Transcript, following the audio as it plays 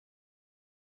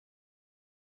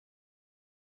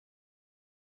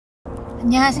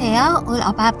안녕하세요. All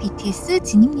About BTS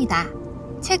진입니다.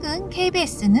 최근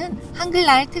KBS는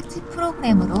한글날 특집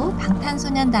프로그램으로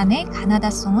방탄소년단의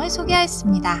가나다송을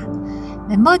소개하였습니다.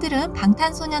 멤버들은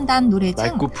방탄소년단 노래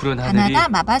중 가나다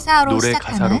마바사로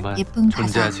시작하는 예쁜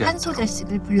가사 한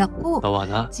소절씩을 불렀고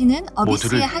진은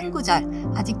어비스의 한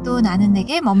구절 아직도 나는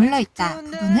내게 머물러 있다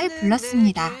부분을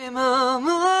불렀습니다.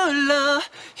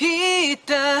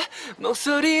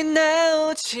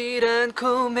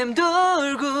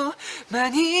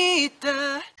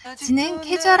 진은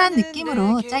캐주얼한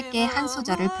느낌으로 짧게 한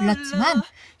소절을 불렀지만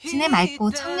진의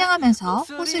맑고 청량하면서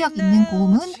호소력 있는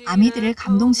고음은 아미들을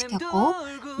감동시켰고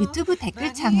유튜브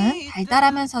댓글창은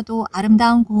달달하면서도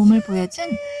아름다운 고음을 보여준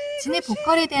진의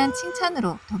보컬에 대한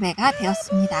칭찬으로 도배가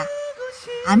되었습니다.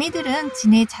 아미들은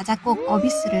진의 자작곡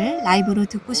어비스를 라이브로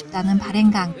듣고 싶다는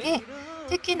바람과 함께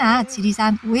특히나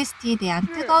지리산 OST에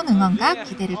대한 뜨거운 응원과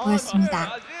기대를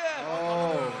보였습니다.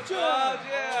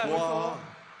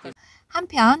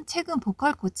 한편 최근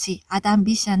보컬 코치 아담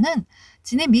미션은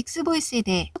진의 믹스 보이스에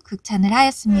대해 극찬을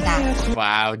하였습니다.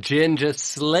 Wow, Jin just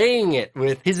slaying it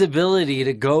with his ability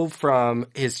to go from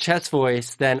his chest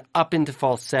voice, then up into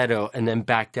falsetto, and then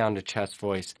back down to chest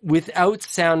voice, without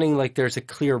sounding like there's a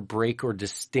clear break or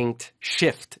distinct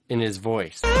shift in his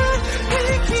voice.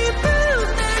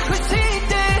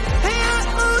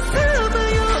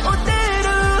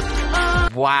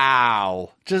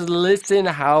 Wow. Just listen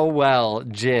how well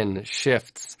Jin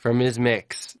shifts from his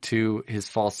mix to his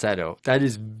falsetto. That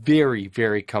is very,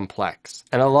 very complex.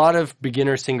 And a lot of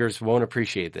beginner singers won't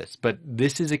appreciate this, but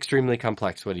this is extremely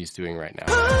complex what he's doing right now.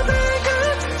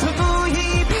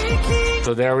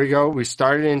 So there we go. We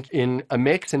started in a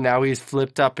mix and now he's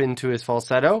flipped up into his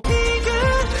falsetto.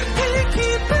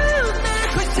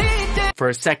 For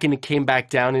a second it came back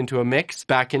down into a mix,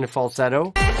 back into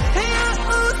falsetto.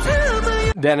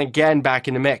 Then again back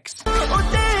in the mix.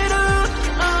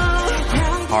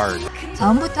 Hard.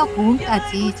 저음부터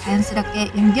고음까지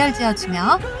자연스럽게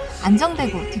연결지어주며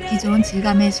안정되고 듣기 좋은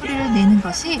질감의 소리를 내는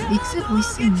것이 믹스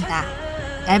보이스입니다.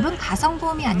 얇은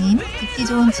가성고음이 아닌 듣기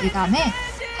좋은 질감의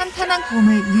탄탄한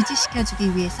고음을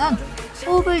유지시켜주기 위해선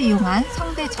호흡을 이용한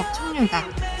성대 접촉률과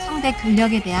성대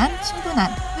근력에 대한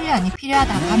충분한 훈련이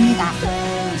필요하다고 합니다.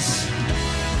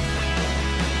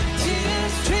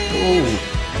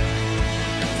 오.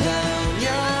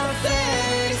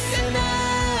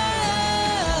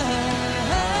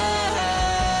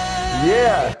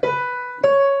 Yeah.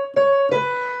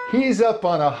 He's up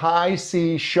on a high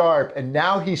C sharp, and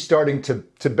now he's starting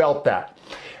to belt that.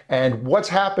 And what's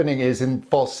happening is in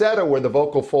falsetto, where the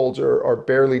vocal folds are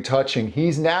barely touching,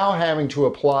 he's now having to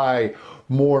apply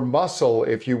more muscle,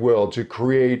 if you will, to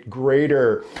create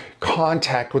greater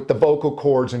contact with the vocal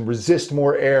cords and resist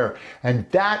more air. And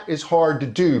that is hard to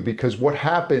do because what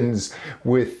happens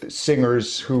with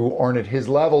singers who aren't at his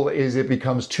level is it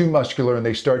becomes too muscular and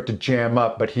they start to jam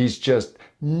up, but he's just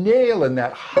nailing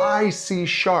that high C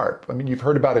sharp. I mean, you've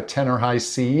heard about a tenor high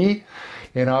C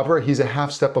in opera. He's a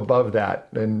half step above that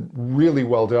and really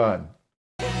well done.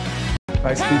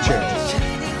 Nice feature.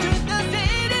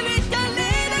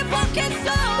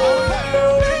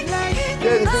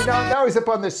 Now he's up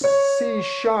on this C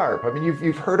sharp. I mean,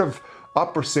 you've heard of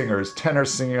opera singers, tenor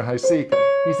singing a high C.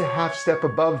 He's a half step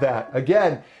above that.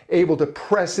 Again, able to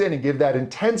press in and give that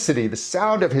intensity, the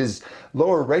sound of his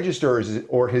lower registers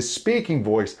or his speaking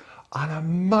voice on a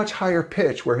much higher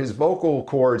pitch where his vocal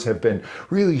cords have been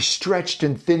really stretched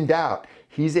and thinned out.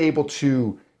 He's able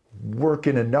to work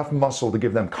in enough muscle to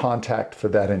give them contact for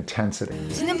that intensity.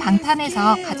 진은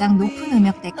방탄에서 가장 높은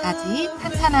음역대까지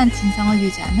탄탄한 진성을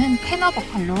유지하는 테너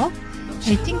보컬로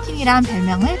벨팅킹이란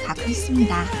별명을 갖고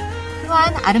있습니다.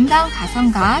 또한 아름다운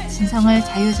가성과 진성을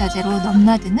자유자재로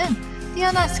넘나드는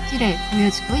뛰어난 스킬을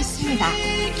보여주고 있습니다.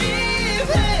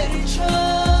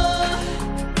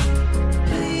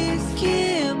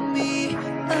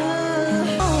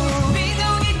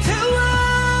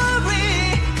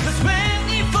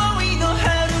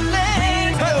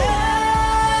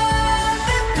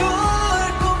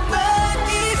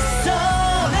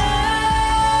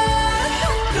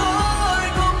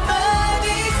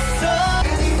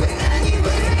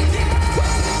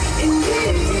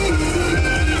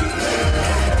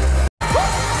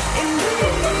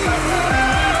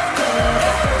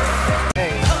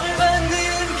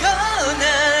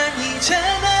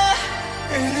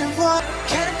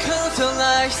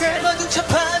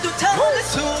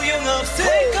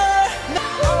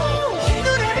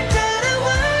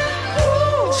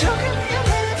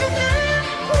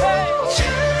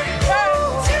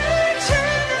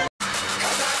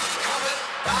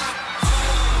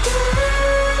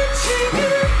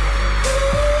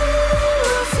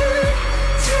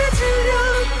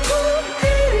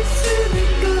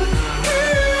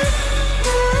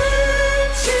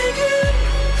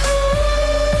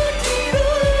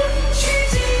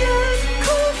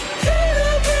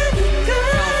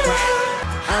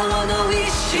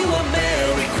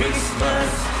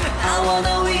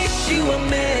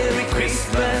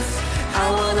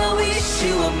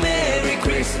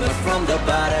 Christmas from the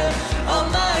bottom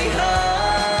of my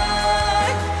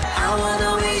heart. I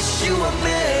wanna wish you a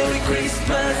Merry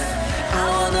Christmas. I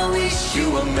wanna wish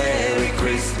you a Merry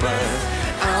Christmas.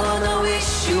 I wanna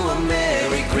wish you a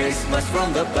Merry Christmas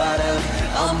from the bottom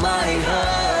of my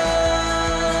heart.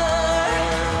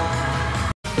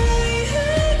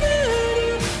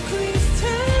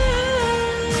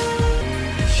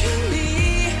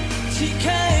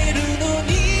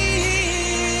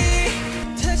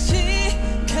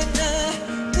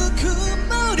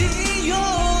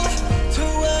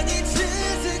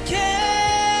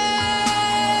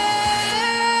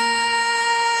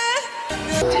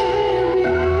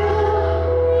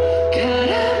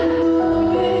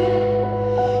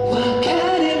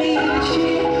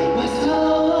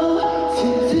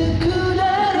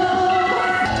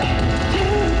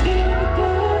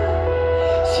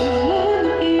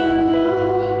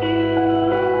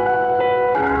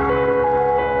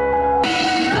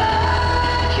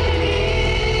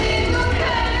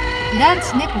 이러한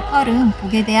진의 보컬은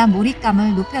곡에 대한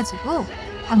몰입감을 높여주고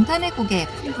방탄의 곡에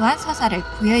풍부한 서사를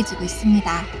부여해주고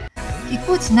있습니다.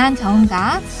 깊고 진한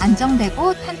저음과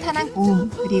안정되고 탄탄한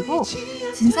고음, 그리고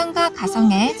진성과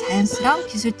가성의 자연스러운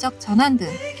기술적 전환 등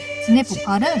진의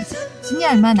보컬은 진이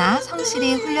얼마나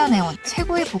성실히 훈련해온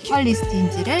최고의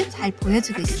보컬리스트인지를 잘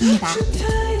보여주고 있습니다.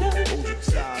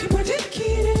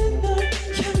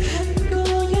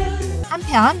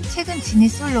 한편 최근 진의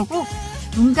솔로곡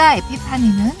눈과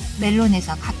에피파니는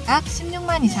멜론에서 각각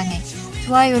 16만 이상의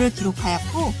좋아요를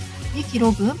기록하였고, 이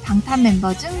기록은 방탄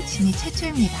멤버 중 진이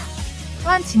최초입니다.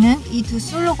 또한 진은 이 두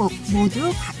솔로곡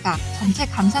모두 각각 전체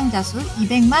감상자 수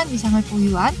 200만 이상을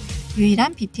보유한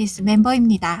유일한 BTS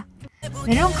멤버입니다.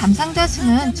 멜론 감상자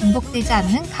수는 중복되지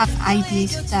않는 각 아이디의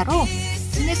숫자로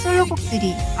진의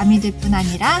솔로곡들이 아미들뿐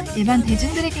아니라 일반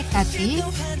대중들에게까지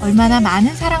얼마나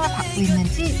많은 사랑을 받고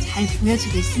있는지 잘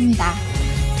보여주고 있습니다.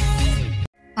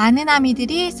 많은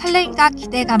아미들이 설렘과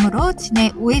기대감으로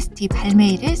진의 OST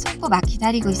발매일을 손꼽아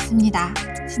기다리고 있습니다.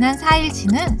 지난 4일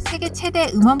진은 세계 최대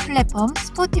음원 플랫폼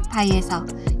스포티파이에서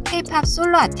K-팝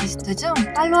솔로 아티스트 중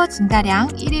팔로워 증가량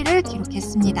 1위를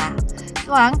기록했습니다.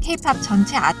 또한 K-팝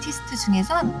전체 아티스트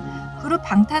중에선 그룹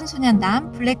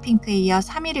방탄소년단 블랙핑크에 이어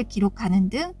 3위를 기록하는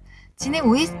등 진의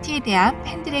OST에 대한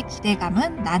팬들의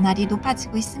기대감은 나날이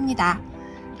높아지고 있습니다.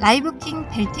 라이브킹,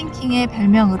 벨팅킹의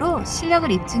별명으로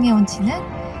실력을 입증해온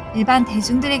진은 일반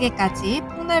대중들에게까지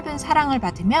폭넓은 사랑을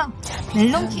받으며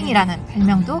멜론킹이라는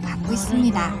별명도 갖고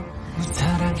있습니다.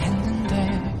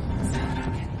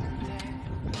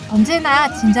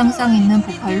 언제나 진정성 있는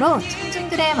보컬로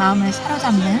청중들의 마음을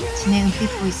사로잡는 진의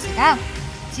은빛 보이스가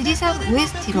지리산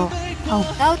OST로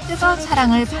더욱더 뜨거운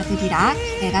사랑을 받으리라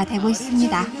기대가 되고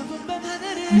있습니다.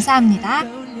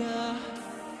 감사합니다.